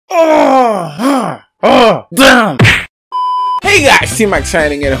Damn! Hey guys, TMak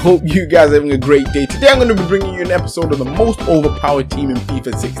signing in. I hope you guys are having a great day. Today I'm going to be bringing you an episode of the most overpowered team in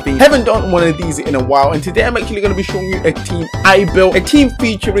FIFA 16. Haven't done one of these in a while, and today I'm actually going to be showing you a team I built, a team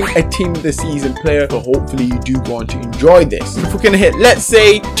featuring a team of the season player, so hopefully you do go on to enjoy this. If we can hit, let's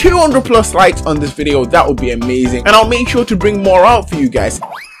say, 200 plus likes on this video, that would be amazing, and I'll make sure to bring more out for you guys.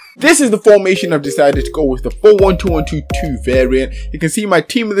 This is the formation I've decided to go with, the 4-1-2-1-2-2 variant. You can see my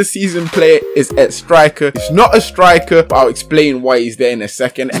team of the season player is at striker. He's not a striker, but I'll explain why he's there in a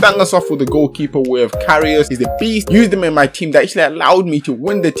second. Starting us off with the goalkeeper, we have Carriers. He's a beast. Used him in my team that actually allowed me to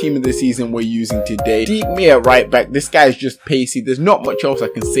win the team of the season we're using today. TMak at right back. This guy is just pacey. There's not much else I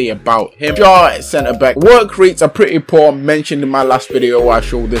can say about him. Shaw at centre back. Work rates are pretty poor, mentioned in my last video where I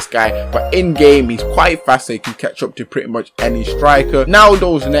showed this guy, but in game he's quite fast, so he can catch up to pretty much any striker. Now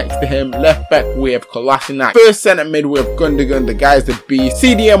those next to him, left back we have Kolasinac. First centre mid we have Gundogan, the guy's the beast.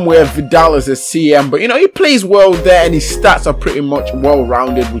 CDM we have Vidal as a CM, but you know, he plays well there and his stats are pretty much well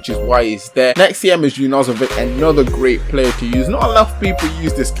rounded, which is why he's there. Next CM is Junozovic, another great player to use. Not enough people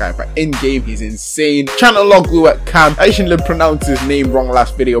use this guy, but in game he's insane. Chanaloglu at cam. I actually pronounced his name wrong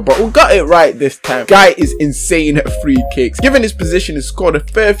last video, but we got it right this time. Guy is insane at free kicks. Given his position, he's scored a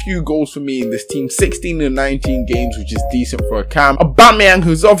fair few goals for me in this team, 16 in 19 games, which is decent for a cam. Aubameyang,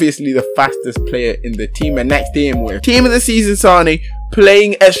 who's obviously the fastest player in the team, and next to him we have team of the season Sane,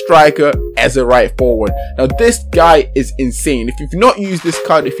 playing as striker as a right forward. Now this guy is insane. If you've not used this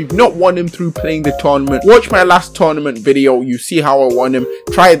card, if you've not won him through playing the tournament, watch my last tournament video, you see how I won him.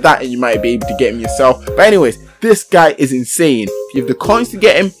 Try that and you might be able to get him yourself. But anyways, this guy is insane. If you have the coins to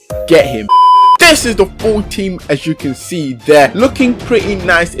get him, get him. This is the full team, as you can see there, looking pretty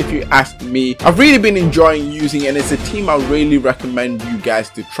nice if you ask me. I've really been enjoying using it, and it's a team I really recommend you guys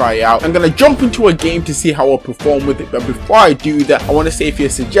to try out. I'm gonna jump into a game to see how I perform with it, but before I do that, I want to say if you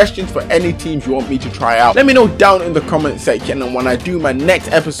have suggestions for any teams you want me to try out, let me know down in the comment section, and when I do my next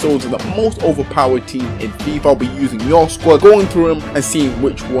episodes of the most overpowered team in FIFA, I'll be using your squad, going through them and seeing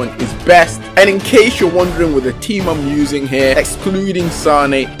which one is best. And in case you're wondering with the team I'm using here, excluding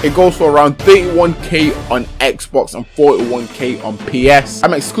Sane, it goes for around 31k on Xbox and 41k on PS.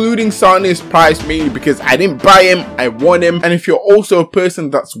 I'm excluding Sane's price mainly because I didn't buy him, I won him. And if you're also a person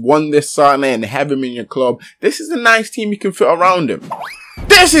that's won this Sane and have him in your club, this is a nice team you can fit around him.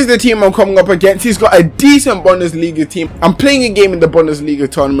 This is the team I'm coming up against. He's got a decent Bundesliga team. I'm playing a game in the Bundesliga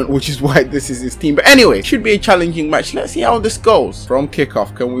tournament, which is why this is his team. But anyway, it should be a challenging match. Let's see how this goes. From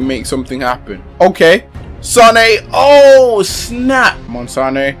kickoff, can we make something happen? Okay, Sane. Oh snap! Come on,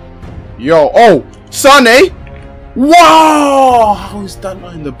 Sane. Yo, oh, Sane! Wow! How is that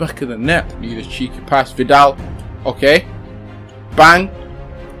not in the back of the net? Need a cheeky pass, Vidal. Okay. Bang.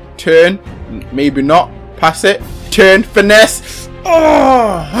 Turn. Maybe not. Pass it. Turn. Finesse.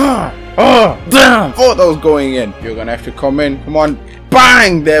 Oh, damn! Thought that was going in. You're gonna have to come in. Come on.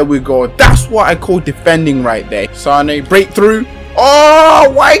 Bang! There we go. That's what I call defending right there. Sane, breakthrough.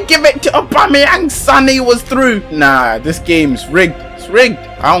 Oh, why give it to Aubameyang? Sane was through. Nah, this game's rigged. It's rigged.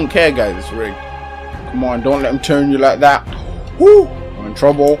 I don't care, guys. It's rigged. Come on, don't let him turn you like that. Woo! I'm in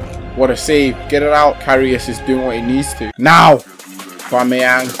trouble. What a save. Get it out. Carrius is doing what he needs to. Now!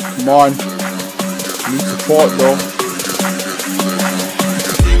 Aubameyang, come on. Need support, though.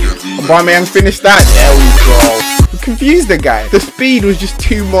 Aubameyang finished that. There we go. We confused the guy. The speed was just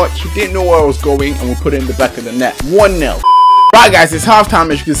too much. He didn't know where I was going, and we put it in the back of the net. 1-0. Right guys, it's halftime.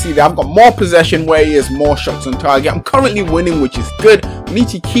 As you can see there, I've got more possession where he has more shots on target. I'm currently winning, which is good. We need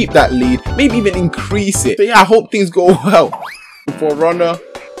to keep that lead, maybe even increase it. So yeah, I hope things go well. For runner,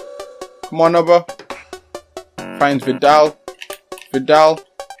 come on over. Finds Vidal. Vidal.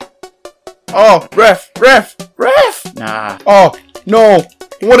 Oh, ref. Nah. Oh, no.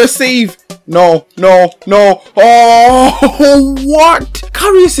 What a save. No. Oh, what?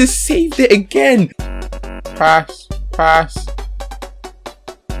 Karius has saved it again. Pass.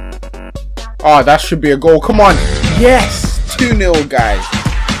 Oh, that should be a goal. Come on. Yes. 2-0, guys.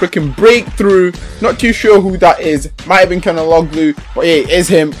 Freaking breakthrough. Not too sure who that is. Might have been Chanaloglu. But yeah, it is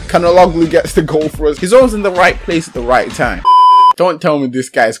him. Chanaloglu gets the goal for us. He's always in the right place at the right time. Don't tell me this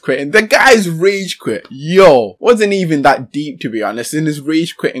guy's quitting. The guy's rage quit. Yo. Wasn't even that deep, to be honest. And his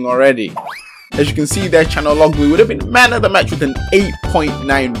rage quitting already. As you can see there, Chanaloglu would have been man of the match with an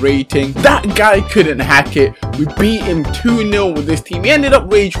 8.9 rating. That guy couldn't hack it. We beat him 2-0 with this team. He ended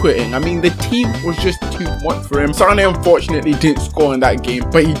up rage quitting. I mean, the team was just too much for him. Sane unfortunately didn't score in that game,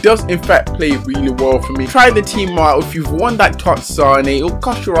 but he does in fact play really well for me. Try the team out. If you've won that Tots Sane, it'll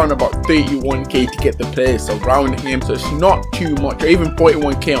cost you around about 31k to get the players around him, so it's not too much, or even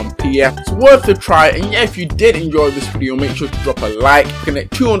 41k on PF. It's worth a try. And yeah, if you did enjoy this video, make sure to drop a like. Looking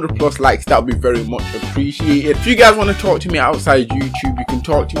at 200 plus likes, that would be very much appreciated. If you guys want to talk to me outside YouTube, you can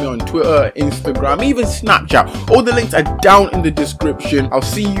talk to me on Twitter, Instagram, even Snapchat. All the links are down in the description. I'll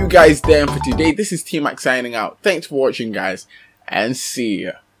see you guys there. And for today, this is TMak signing out. Thanks for watching, guys, and see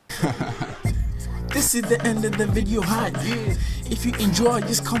ya. This is the end of the video hype. If you enjoy,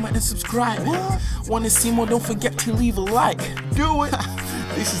 just comment and subscribe. Want to see more? Don't forget to leave a like. Do it.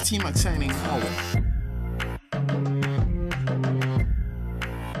 This is TMak signing out.